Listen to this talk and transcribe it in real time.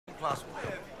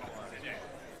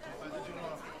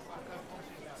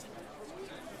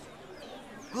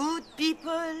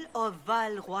People of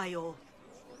Val Royal,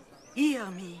 hear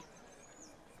me.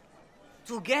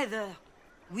 Together,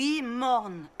 we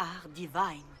mourn our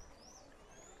divine.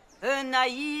 A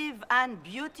naive and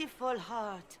beautiful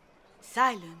heart,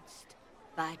 silenced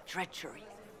by treachery.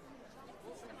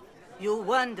 You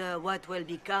wonder what will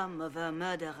become of a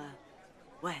murderer.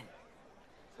 Well,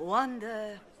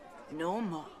 wonder no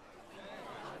more.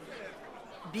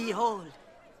 Behold,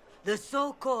 the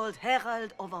so-called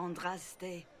Herald of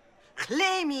Andraste,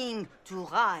 claiming to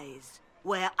rise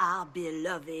where our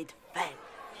beloved fell.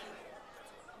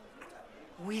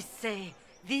 We say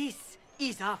this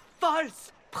is a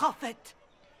false prophet.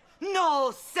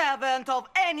 No servant of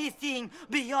anything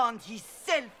beyond his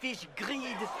selfish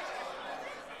greed.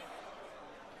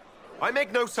 I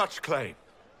make no such claim.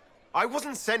 I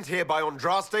wasn't sent here by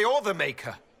Andraste or the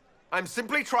Maker. I'm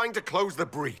simply trying to close the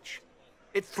breach.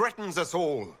 It threatens us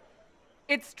all.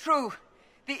 It's true.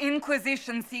 The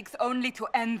Inquisition seeks only to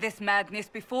end this madness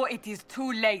before it is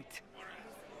too late.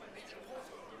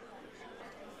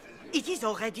 It is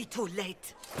already too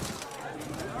late.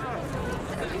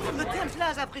 The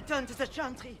Templars have returned to the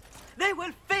Chantry. They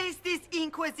will face this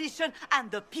Inquisition,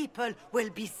 and the people will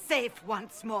be safe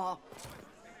once more.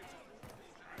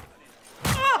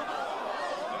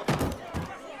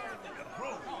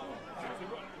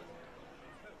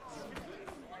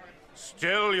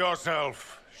 Still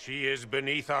yourself. She is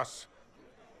beneath us.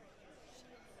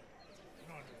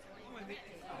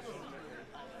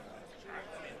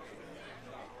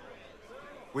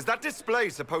 Was that display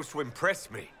supposed to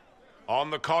impress me? On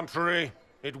the contrary,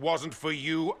 it wasn't for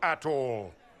you at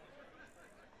all.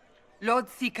 Lord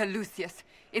Seeker Lucius,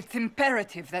 it's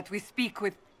imperative that we speak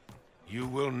with... You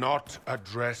will not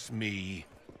address me.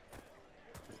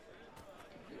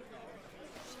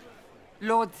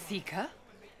 Lord Seeker?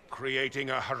 Creating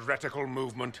a heretical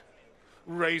movement.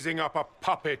 Raising up a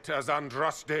puppet as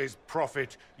Andraste's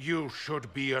prophet. You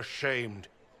should be ashamed.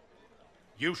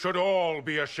 You should all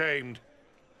be ashamed.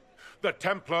 The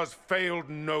Templars failed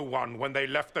no one when they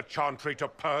left the Chantry to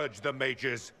purge the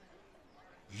mages.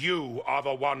 You are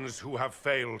the ones who have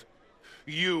failed.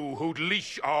 You who'd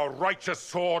leash our righteous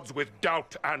swords with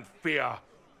doubt and fear.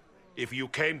 If you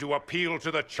came to appeal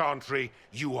to the Chantry,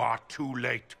 you are too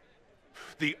late.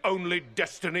 The only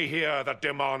destiny here that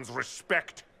demands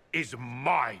respect is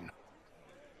mine.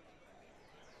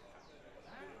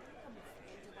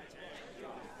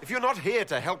 If you're not here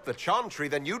to help the Chantry,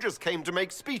 then you just came to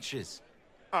make speeches.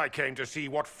 I came to see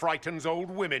what frightens old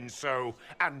women so,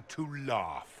 and to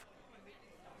laugh.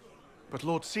 But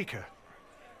Lord Seeker,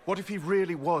 what if he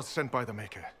really was sent by the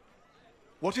Maker?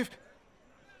 What if...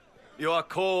 You are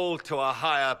called to a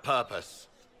higher purpose.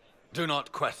 Do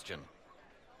not question.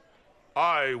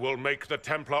 I will make the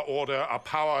Templar Order a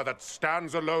power that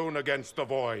stands alone against the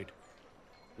Void.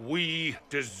 We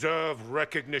deserve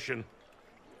recognition.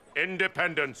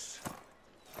 Independence.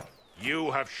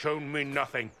 You have shown me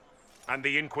nothing, and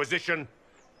the Inquisition,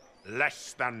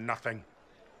 less than nothing.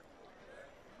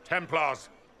 Templars,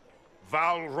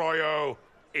 Val Royal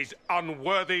is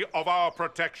unworthy of our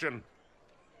protection.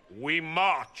 We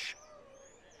march.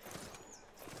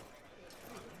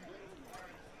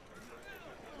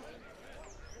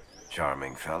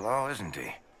 Charming fellow, isn't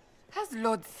he? Has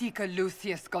Lord Seeker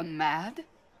Lucius gone mad?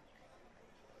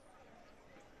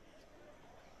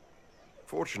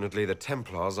 Fortunately, the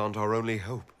Templars aren't our only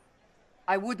hope.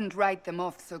 I wouldn't write them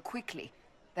off so quickly.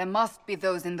 There must be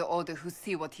those in the Order who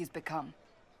see what he's become.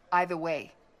 Either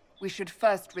way, we should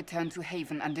first return to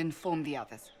Haven and inform the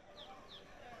others.